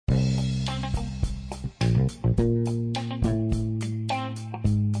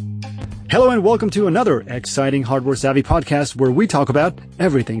Hello and welcome to another exciting Hardware Savvy podcast where we talk about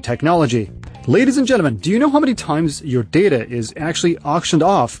everything technology. Ladies and gentlemen, do you know how many times your data is actually auctioned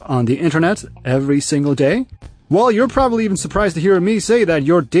off on the internet every single day? Well, you're probably even surprised to hear me say that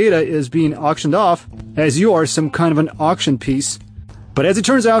your data is being auctioned off as you are some kind of an auction piece. But as it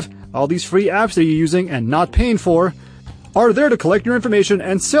turns out, all these free apps that you're using and not paying for are there to collect your information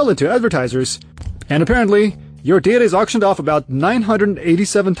and sell it to advertisers. And apparently, your data is auctioned off about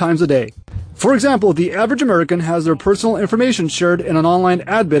 987 times a day. For example, the average American has their personal information shared in an online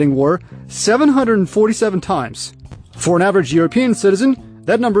ad bidding war 747 times. For an average European citizen,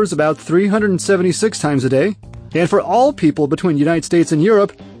 that number is about 376 times a day. And for all people between the United States and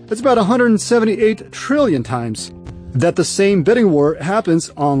Europe, it's about 178 trillion times that the same bidding war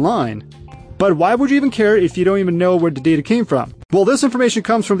happens online. But why would you even care if you don't even know where the data came from? Well, this information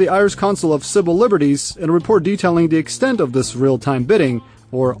comes from the Irish Council of Civil Liberties in a report detailing the extent of this real-time bidding,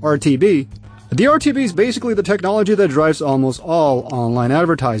 or RTB. The RTB is basically the technology that drives almost all online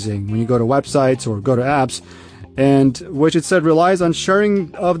advertising when you go to websites or go to apps, and which it said relies on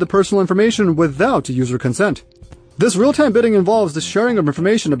sharing of the personal information without user consent. This real-time bidding involves the sharing of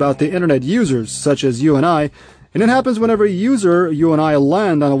information about the internet users, such as you and I, and it happens whenever a user, you and I,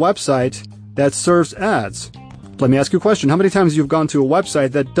 land on a website that serves ads. Let me ask you a question. How many times you've gone to a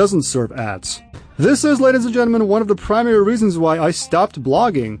website that doesn't serve ads? This is, ladies and gentlemen, one of the primary reasons why I stopped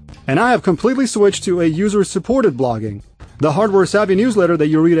blogging, and I have completely switched to a user-supported blogging. The Hardware Savvy newsletter that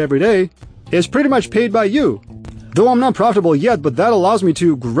you read every day is pretty much paid by you. Though I'm not profitable yet, but that allows me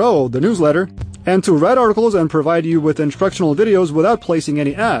to grow the newsletter and to write articles and provide you with instructional videos without placing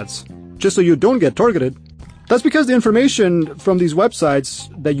any ads, just so you don't get targeted. That's because the information from these websites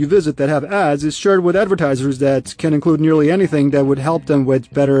that you visit that have ads is shared with advertisers that can include nearly anything that would help them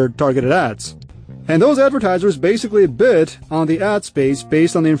with better targeted ads. And those advertisers basically bid on the ad space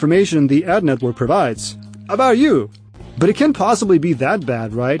based on the information the ad network provides about you. But it can't possibly be that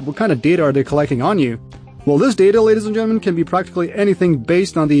bad, right? What kind of data are they collecting on you? Well, this data, ladies and gentlemen, can be practically anything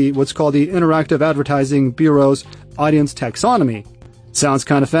based on what's called the Interactive Advertising Bureau's audience taxonomy. Sounds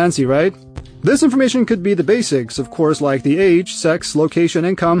kind of fancy, right? This information could be the basics, of course, like the age, sex, location,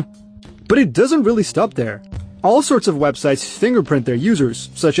 income. But it doesn't really stop there. All sorts of websites fingerprint their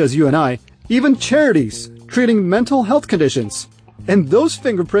users, such as you and I, even charities treating mental health conditions. And those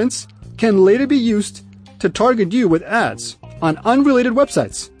fingerprints can later be used to target you with ads on unrelated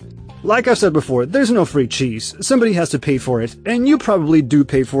websites. Like I've said before, there's no free cheese. Somebody has to pay for it, and you probably do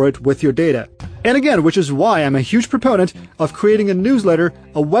pay for it with your data. And again, which is why I'm a huge proponent of creating a newsletter,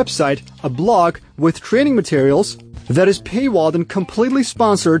 a website, a blog with training materials that is paywalled and completely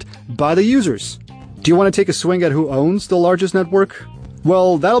sponsored by the users. Do you want to take a swing at who owns the largest network?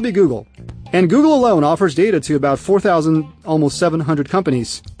 Well, that'll be Google. And Google alone offers data to about 4,000, almost 700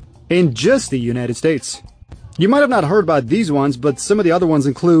 companies in just the United States. You might have not heard about these ones, but some of the other ones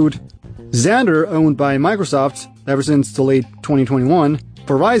include Xandr, owned by Microsoft ever since the late 2021,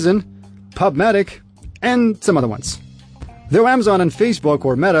 Verizon, PubMatic, and some other ones. Though Amazon and Facebook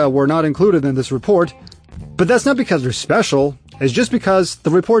or Meta were not included in this report, but that's not because they're special, it's just because the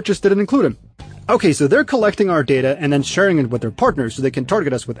report just didn't include them. Okay, so they're collecting our data and then sharing it with their partners so they can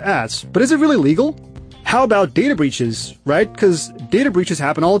target us with ads. But is it really legal? How about data breaches, right? Because data breaches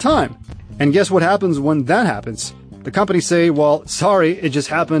happen all the time. And guess what happens when that happens? The companies say, well, sorry, it just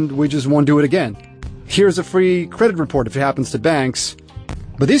happened, we just won't do it again. Here's a free credit report if it happens to banks.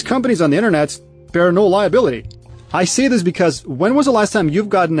 But these companies on the internet bear no liability. I say this because when was the last time you've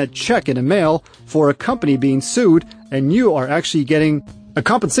gotten a check in the mail for a company being sued and you are actually getting a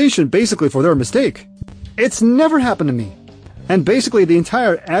compensation basically for their mistake? It's never happened to me. And basically the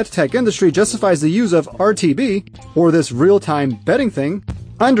entire ad tech industry justifies the use of RTB, or this real-time betting thing,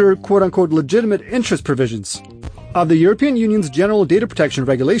 under quote-unquote legitimate interest provisions of the European Union's General Data Protection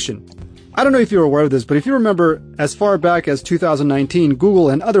Regulation. I don't know if you're aware of this, but if you remember, as far back as 2019, Google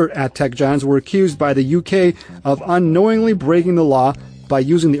and other ad tech giants were accused by the UK of unknowingly breaking the law by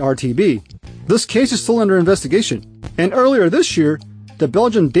using the RTB. This case is still under investigation. And earlier this year, the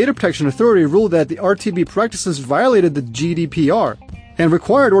Belgian Data Protection Authority ruled that the RTB practices violated the GDPR and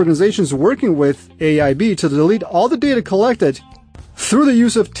required organizations working with AIB to delete all the data collected through the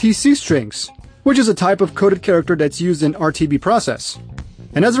use of TC strings, which is a type of coded character that's used in RTB process.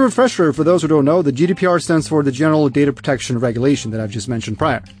 And as a refresher, for those who don't know, the GDPR stands for the General Data Protection Regulation that I've just mentioned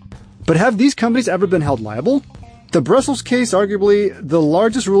prior. But have these companies ever been held liable? The Brussels case, arguably the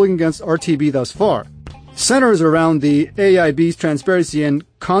largest ruling against RTB thus far, centers around the AIB's Transparency and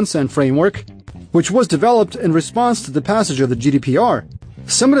Consent Framework, which was developed in response to the passage of the GDPR.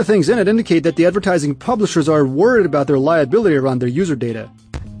 Some of the things in it indicate that the advertising publishers are worried about their liability around their user data.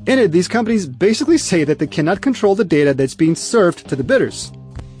 In it, these companies basically say that they cannot control the data that's being served to the bidders.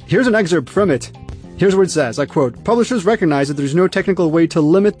 Here's an excerpt from it. Here's what it says, I quote, "Publishers recognize that there's no technical way to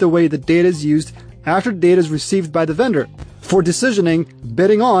limit the way the data is used after data is received by the vendor for decisioning,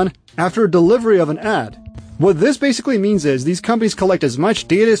 bidding on, after a delivery of an ad." What this basically means is these companies collect as much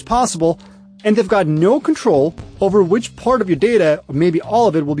data as possible, and they've got no control over which part of your data, or maybe all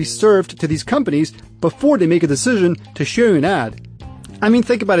of it, will be served to these companies before they make a decision to show you an ad. I mean,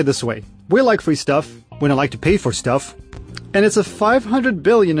 think about it this way. We like free stuff. We don't like to pay for stuff. And it's a $500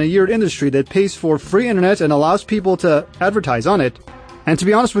 billion a year industry that pays for free internet and allows people to advertise on it. And to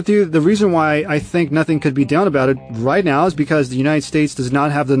be honest with you, the reason why I think nothing could be done about it right now is because the United States does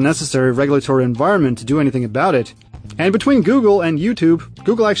not have the necessary regulatory environment to do anything about it. And between Google and YouTube,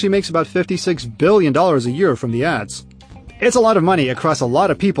 Google actually makes about $56 billion a year from the ads. It's a lot of money across a lot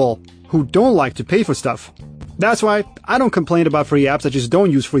of people who don't like to pay for stuff. That's why I don't complain about free apps. I just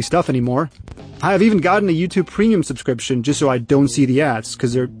don't use free stuff anymore. I have even gotten a YouTube Premium subscription just so I don't see the ads,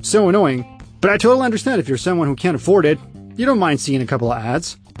 because they're so annoying. But I totally understand if you're someone who can't afford it, you don't mind seeing a couple of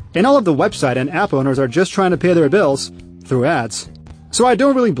ads. And all of the website and app owners are just trying to pay their bills through ads. So I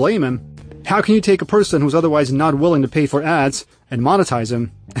don't really blame him. How can you take a person who's otherwise not willing to pay for ads and monetize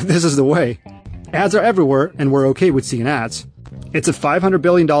them? This is the way. Ads are everywhere, and we're okay with seeing ads. It's a $500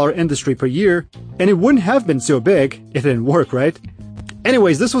 billion industry per year, and it wouldn't have been so big if it didn't work, right?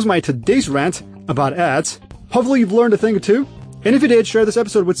 Anyways, this was my today's rant about ads. Hopefully you've learned a thing or two. And if you did, share this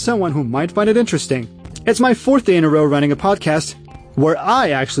episode with someone who might find it interesting. It's my 4th day in a row running a podcast where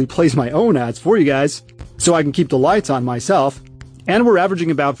I actually place my own ads for you guys so I can keep the lights on myself. And we're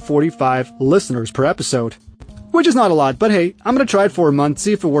averaging about 45 listeners per episode, which is not a lot, but hey, I'm going to try it for a month,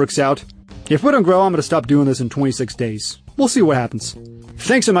 see if it works out. If we don't grow, I'm going to stop doing this in 26 days. We'll see what happens.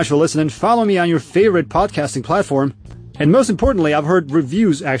 Thanks so much for listening. Follow me on your favorite podcasting platform. And most importantly, I've heard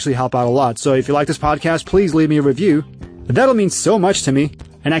reviews actually help out a lot. So if you like this podcast, please leave me a review. That'll mean so much to me.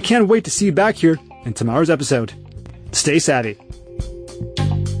 And I can't wait to see you back here in tomorrow's episode. Stay savvy.